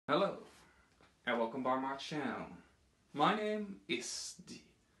Hello and welcome by my channel. My name is the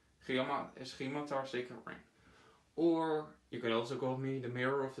Schematar Zekering, or you can also call me the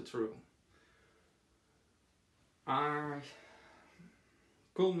Mirror of the True. I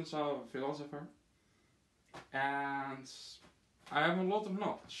call myself a philosopher and I have a lot of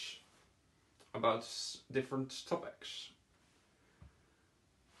knowledge about different topics.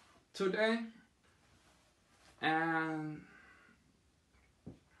 Today, and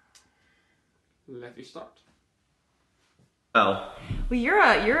let me start. Well, you're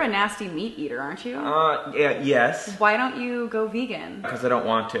a nasty meat eater, aren't you? Yeah, yes. Why don't you go vegan? Because I don't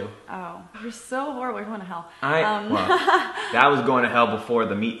want to. Oh, you're so horrible. You're going to hell. Well, that was going to hell before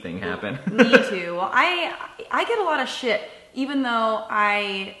the meat thing happened. Me too. Well, I get a lot of shit, even though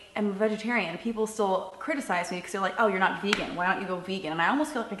I am a vegetarian. People still criticize me because they're like, "Oh, you're not vegan. Why don't you go vegan?" And I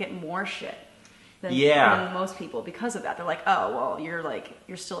almost feel like I get more shit than most people because of that. They're like, "Oh, well,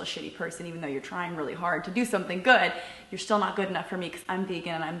 you're still a shitty person, even though you're trying really hard to do something good. You're still not good enough for me because I'm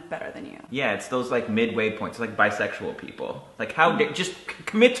vegan and I'm better than you." Yeah, it's those like midway points, like bisexual people. Like just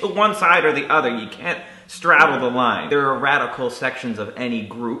commit to one side or the other. You can't straddle the line. There are radical sections of any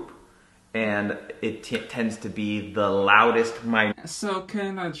group, and it tends to be the loudest minority. So,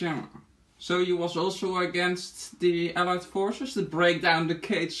 Canada Gemma. So you was also against the Allied forces that break down the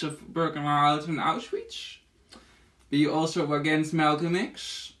gates of Birkenau and Auschwitz? Be you also against Malcolm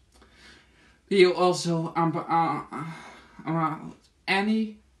X? Be you also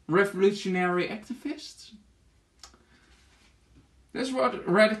any revolutionary activists? That's what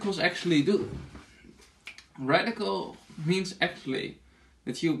radicals actually do. Radical means actually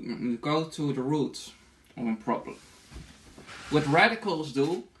that you go to the root of a problem. What radicals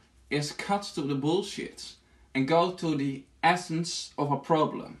do is cut to the bullshit and go to the essence of a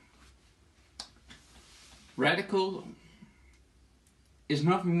problem. Radical is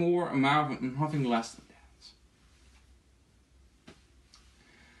nothing more and nothing less than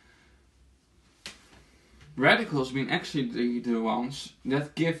that. Radicals mean actually the ones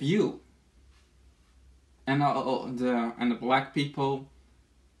that give you and the black people,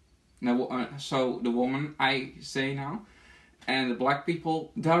 so the woman I say now, and the black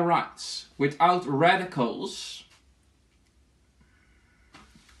people their rights. Without radicals,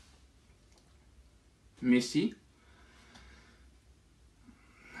 Missy,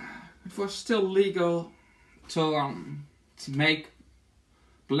 it was still legal to make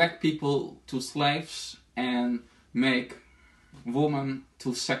black people to slaves and make women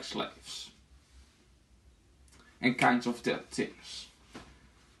to sex slaves and kinds of that things.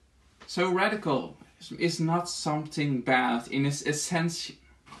 So radical is not something bad in its essence.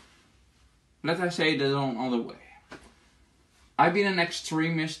 Let I say that another way. I've been an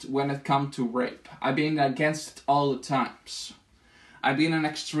extremist when it comes to rape. I've been against it all the times. I've been an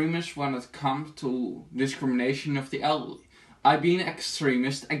extremist when it comes to discrimination of the elderly. I've been an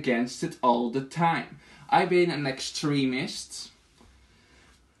extremist against it all the time. I've been an extremist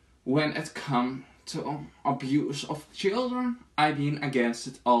when it comes to abuse of children. I've been against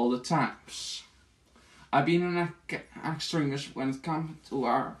it all the times. I've been an extremist when it comes to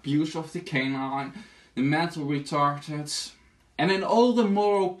our abuse of the canine, the mental retarded, and in all the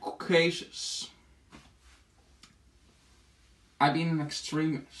moral cases. I've been an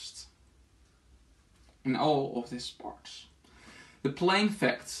extremist in all of these parts. The plain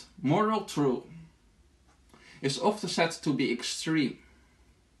fact, moral truth, is often said to be extreme,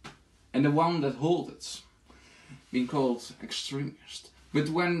 and the one that holds it being called extremist. But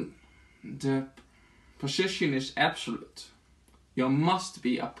when the position is absolute, you must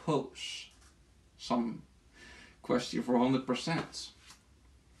be opposed some question for 100%.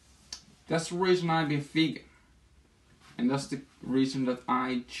 That's the reason I've been vegan, and that's the reason that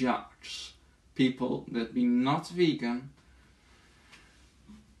I judge people that be not vegan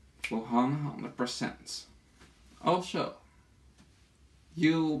for 100%. Also,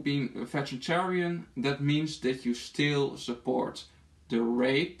 you being a vegetarian, that means that you still support the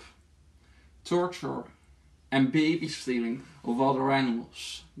rape, torture and baby stealing of other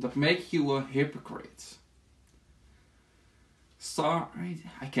animals. That make you a hypocrite. Sorry,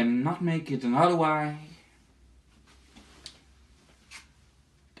 I cannot make it another way.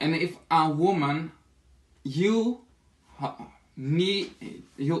 And if a woman, you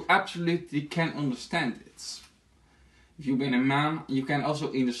absolutely can understand it. If you've been a man, you can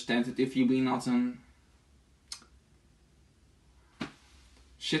also understand it if you be not a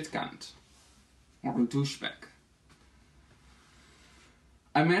shit cunt or a douchebag.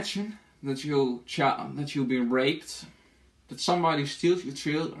 Imagine that you've been raped, that somebody steals your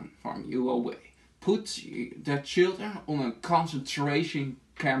children from you away, put their children on a concentration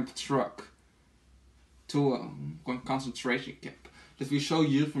camp truck to a concentration camp that we so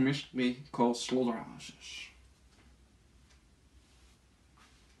euphemistically call slaughterhouses.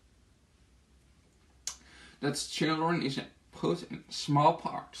 That children is put in small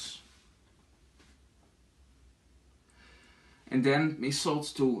parts and then be sold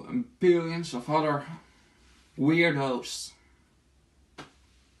to billions of other weirdos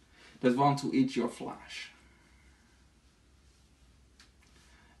that want to eat your flesh.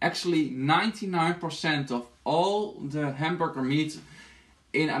 Actually, 99% of all the hamburger meat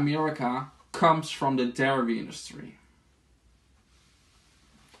in America comes from the dairy industry.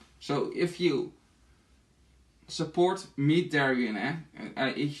 So if you support meat, dairy and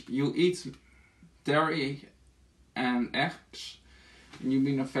egg, you eat dairy and eggs, and you've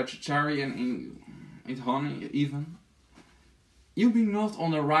been a vegetarian and eat honey even, you'll be not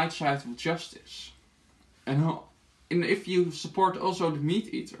on the right side of justice. And if you support also the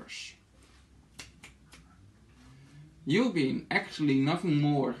meat eaters, you'll be actually nothing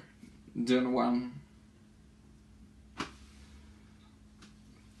more than one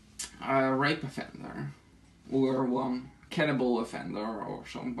rape offender or one cannibal offender or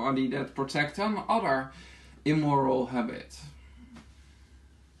somebody that protects another immoral habit.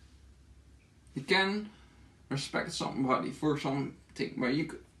 You can respect somebody for something, but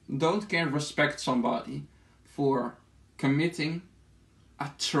you can't respect somebody for committing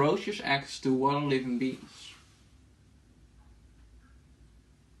atrocious acts to other living beings.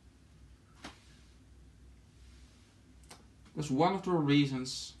 That's one of the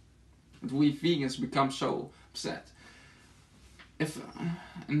reasons that we vegans become so upset.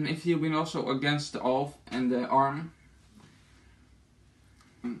 If you've been also against the ALF and the ARM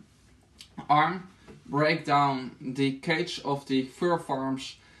break down the cage of the fur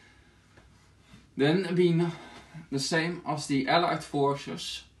farms, then being the same as the Allied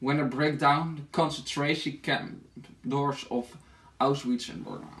forces when they break down the concentration camp doors of Auschwitz and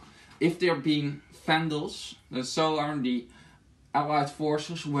Birkenau. If they're being vandals, then so are the Allied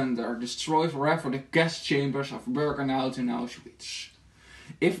forces when they destroy forever the gas chambers of Birkenau and Auschwitz.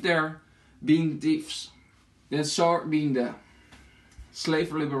 If they're being thieves, then so are being the slave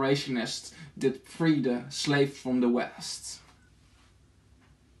liberationists that free the slaves from the West.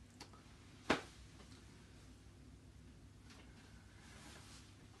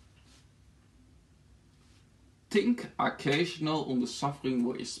 Think occasional on the suffering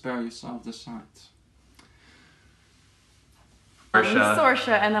will you spare yourself the sight.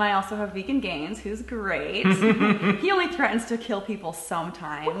 Sorsha, and then I also have Vegan Gains, who's great. He only threatens to kill people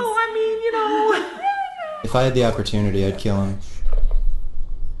sometimes. Well, I mean, you know. If I had the opportunity, I'd kill him.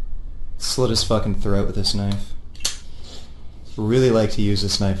 Slit his fucking throat with this knife. Really like to use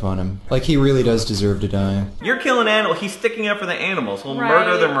this knife on him. Like, he really does deserve to die. You're killing animals. He's sticking up for the animals. He'll Right.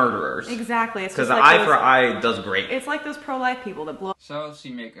 murder the murderers. Exactly. Because like eye for eye does great. It's like those pro-life people that blow. So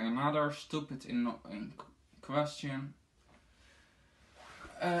she make another stupid in question.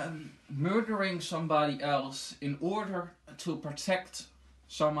 Murdering somebody else in order to protect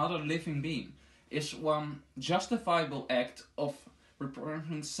some other living being is one justifiable act of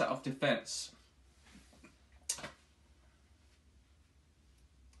repressive self-defense.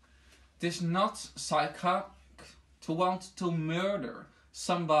 It is not psychotic to want to murder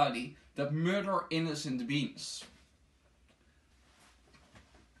somebody that murder innocent beings.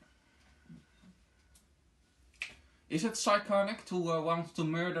 Is it psychotic to want to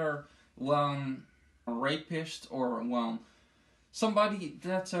murder one rapist or one somebody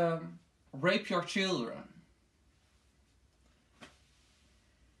that rape your children?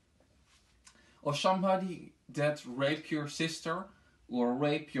 Or somebody that rape your sister, or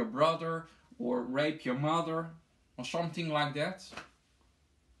rape your brother, or rape your mother, or something like that?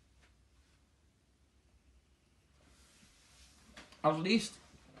 At least,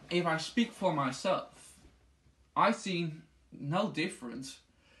 if I speak for myself, I see no difference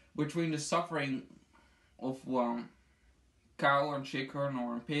between the suffering of one cow or chicken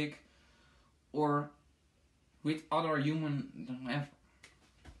or a pig or with other human than ever.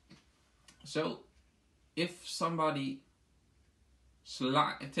 So, if somebody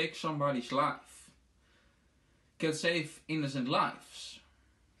takes somebody's life, can save innocent lives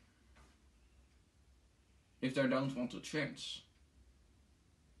if they don't want to change.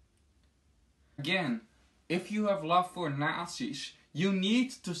 Again, if you have love for Nazis, you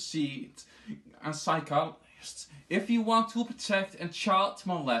need to see it as psychologists. If you want to protect a child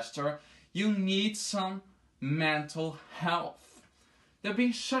molester, you need some mental health. There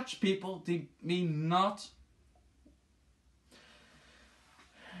be such people that be not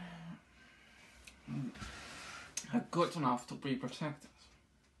good enough to be protected.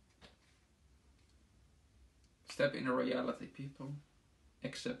 Step into reality, people.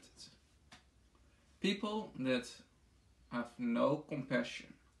 Accept it. People that have no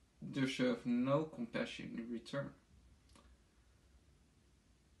compassion deserve no compassion in return.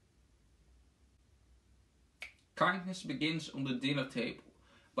 Kindness begins on the dinner table,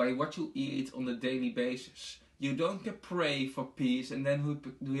 by what you eat on a daily basis. You don't get pray for peace and then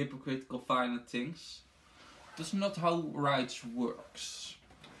do hypocritical violent things. That's not how rights works.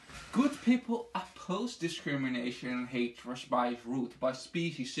 Good people oppose discrimination and hatred by root, by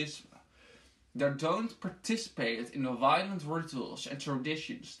speciesism. They don't participate in the violent rituals and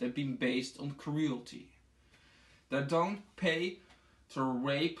traditions that have been based on cruelty. They don't pay to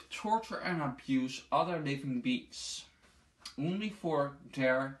rape, torture and abuse other living beings, only for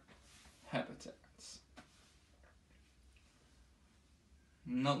their habitats.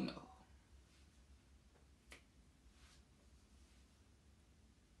 No.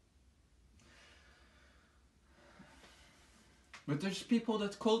 But there's people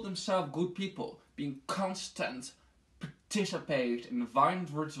that call themselves good people, being constant, participate in violent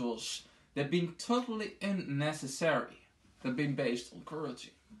rituals that have been totally unnecessary, that have been based on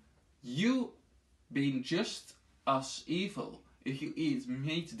cruelty. You being just as evil if you eat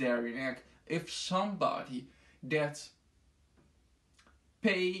meat, dairy and egg, if somebody that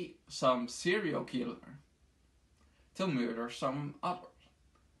pay some serial killer to murder some other.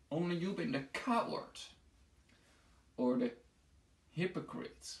 Only you being the coward or the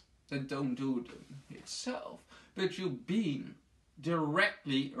hypocrite that don't do it itself, but you being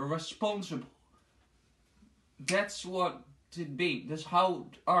directly responsible. That's what it means. That's how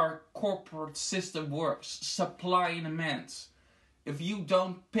our corporate system works. Supply and demand. If you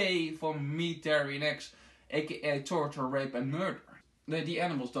don't pay for meat, dairy and eggs, aka torture, rape and murder, then the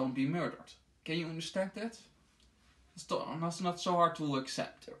animals don't be murdered. Can you understand that? That's not so hard to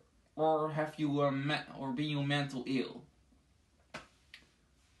accept. Or have you or be you mental ill?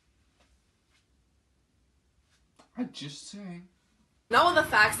 I'm just saying. Know all the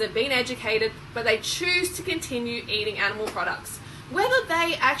facts, they've been educated, but they choose to continue eating animal products, whether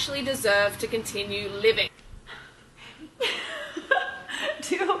they actually deserve to continue living.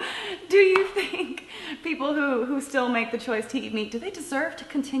 Do you think people who still make the choice to eat meat, do they deserve to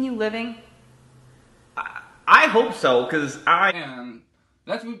continue living? I hope so, because And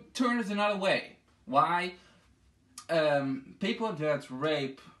let's turn it another way. Why people that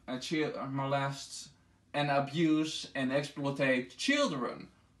rape, molest, and abuse and exploitate children,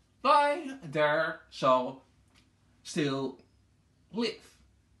 why they shall still live?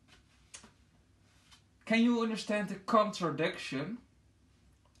 Can you understand the contradiction?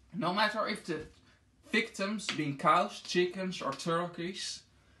 No matter if the victims being cows, chickens or turkeys,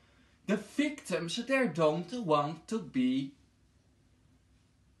 the victims they don't want to be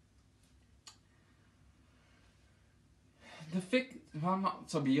a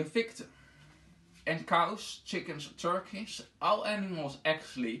victim. And cows, chickens, turkeys, all animals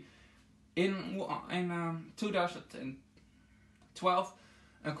actually, in 2012,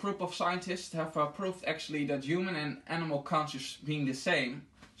 a group of scientists have proved actually that human and animal conscious being the same.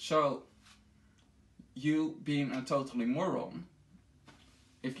 So, you being a totally moron,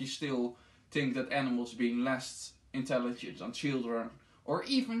 if you still think that animals being less intelligent than children, or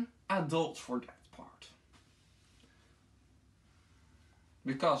even adults for that part.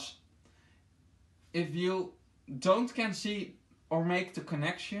 Because if you can see or make the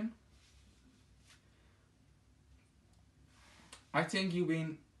connection, I think you've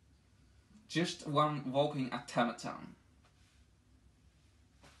been just one walking automaton.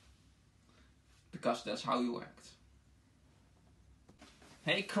 Because that's how you act.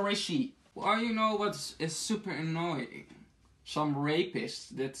 Hey Chrissy, well, you know what is super annoying? Some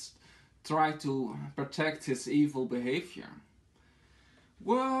rapist that try to protect his evil behavior.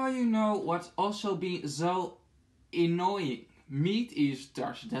 Well, you know what's also been so annoying? Meat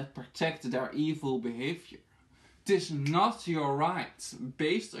eaters that protect their evil behavior. It is not your right,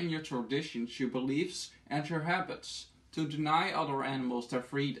 based on your traditions, your beliefs and your habits, to deny other animals their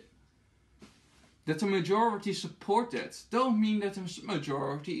freedom. That the majority support it don't mean that the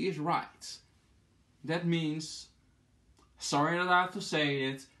majority is right. That means, sorry that I have to say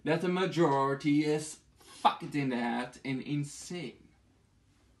it, that the majority is fucked in the head and insane.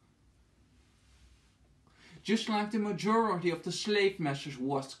 Just like the majority of the slave masters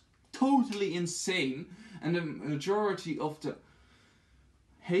was totally insane, and the majority of the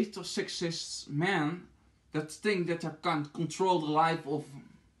heterosexist men that think that they can control the life of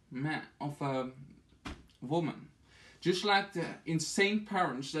a woman. Just like the insane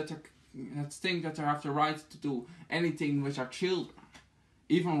parents that think that they have the right to do anything with their children,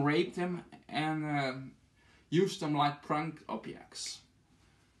 even rape them and use them like prank objects.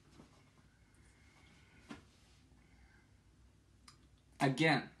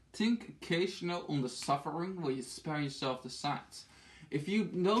 Again, think occasional on the suffering will you spare yourself the sight. If you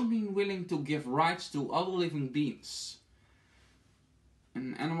don't be willing to give rights to other living beings,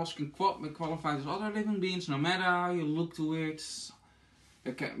 and animals can be qualified as other living beings no matter how you look to it,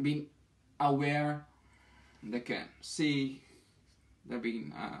 they can be aware, they can see, they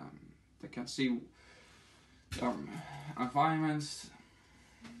can see environments,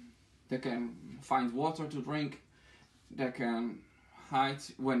 they can find water to drink, they can hide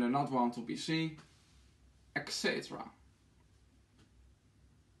when they not want to be seen, etc.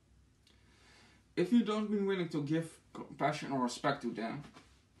 If you don't be willing to give compassion or respect to them,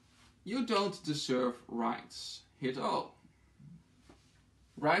 you don't deserve rights at all.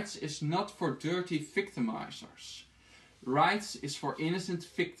 Rights is not for dirty victimizers. Rights is for innocent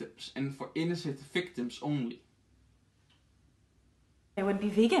victims, and for innocent victims only. They would be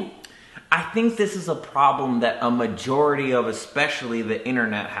vegan. I think this is a problem that a majority of, especially the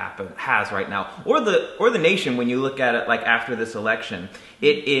internet, has right now, or the nation. When you look at it, like after this election,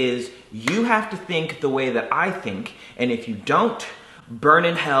 it is you have to think the way that I think, and if you don't, burn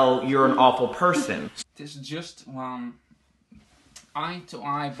in hell. You're an awful person. It is just one eye to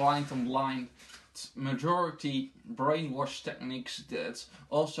eye, blind on blind majority brainwash techniques that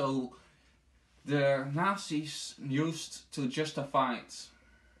also the Nazis used to justify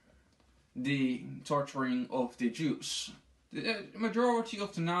the torturing of the Jews. The majority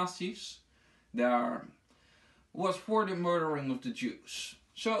of the Nazis there was for the murdering of the Jews.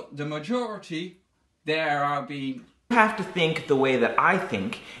 So the majority there are being... You have to think the way that I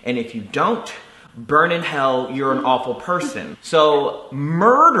think, and if you don't, burn in hell, you're an awful person. So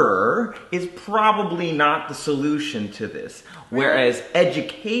murder is probably not the solution to this. Whereas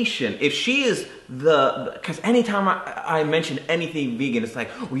education, if she is because anytime I mention anything vegan, it's like,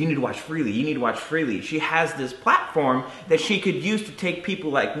 well, you need to watch freely, you need to watch freely. She has this platform that she could use to take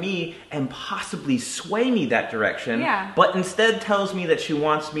people like me and possibly sway me that direction. Yeah. But instead tells me that she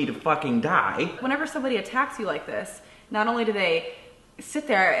wants me to fucking die. Whenever somebody attacks you like this, not only do they sit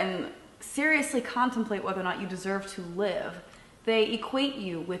there and seriously contemplate whether or not you deserve to live, they equate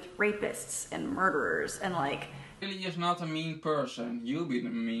you with rapists and murderers and like... Really is not a mean person. You be the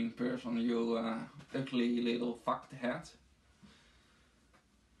mean person, you ugly little fuckhead.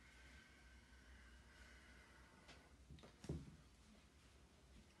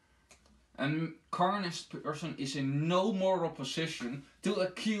 A carnist person is in no moral position to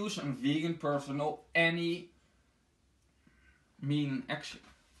accuse a vegan person of any mean action.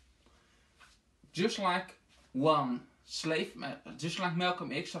 Just like just like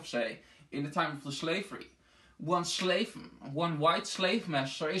Malcolm X have said in the time of the slavery, one white slave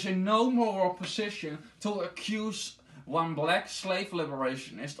master is in no moral position to accuse one black slave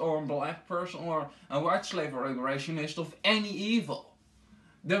liberationist or a black person or a white slave liberationist of any evil.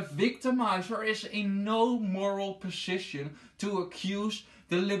 The victimizer is in no moral position to accuse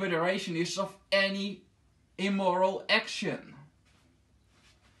the liberationists of any immoral action.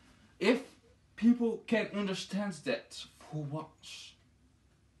 If people can understand that for once,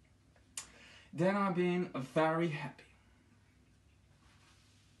 then I've been very happy.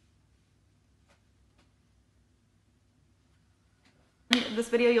 In this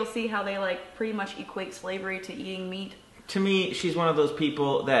video, you'll see how they like pretty much equate slavery to eating meat. To me, she's one of those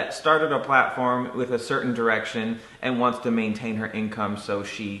people that started a platform with a certain direction and wants to maintain her income, so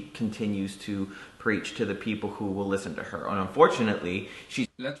she continues to preach to the people who will listen to her. And unfortunately, she...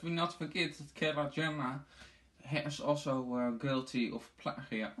 Let me not forget that Kara Jenner is also guilty of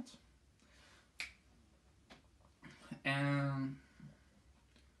plagiat. And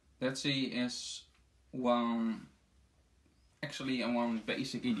that she is one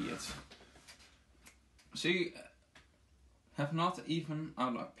basic idiot. She have not even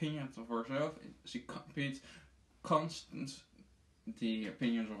an opinion of herself. She copied constant the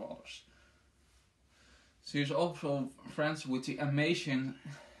opinions of others. She is also friends with the Amazing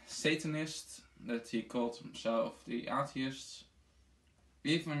Satanist that he called himself the atheist.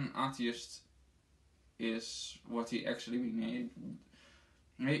 Even atheist is what he actually made.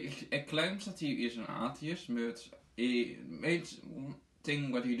 He claims that he is an atheist, but the main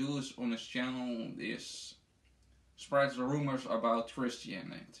thing what he does on his channel is spreads rumors about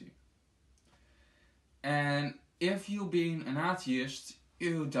Christianity. And if you being an atheist,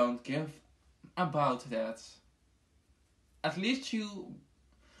 you don't give about that. At least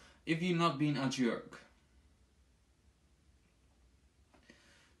if you're not being a jerk.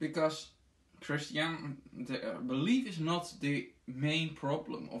 Because the belief is not the main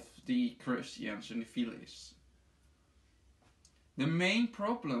problem of the Christians and the Philists. The main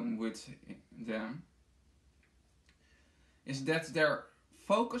problem with them is that they're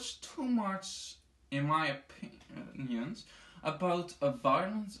focused too much, in my opinions, about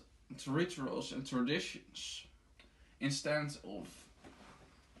violent rituals and traditions instead of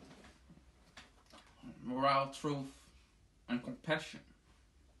moral truth and compassion.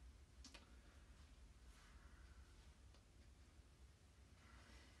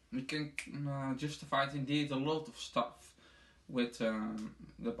 We can justify indeed a lot of stuff with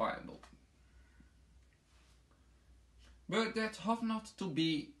the Bible. But that have not to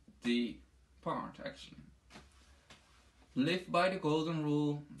be the part, actually. Live by the golden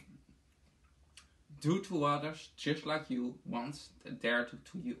rule. Do to others just like you want dare to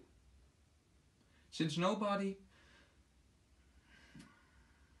you. Since nobody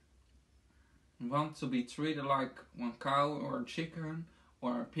wants to be treated like one cow or a chicken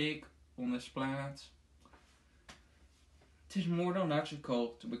or a pig on this planet, it is more than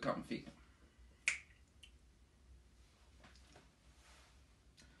logical to become vegan.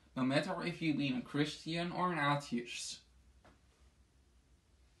 No matter if you've been a Christian or an atheist.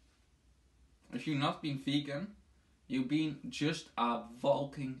 If you've not been vegan, you've been just a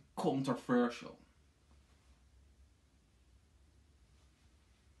walking controversial.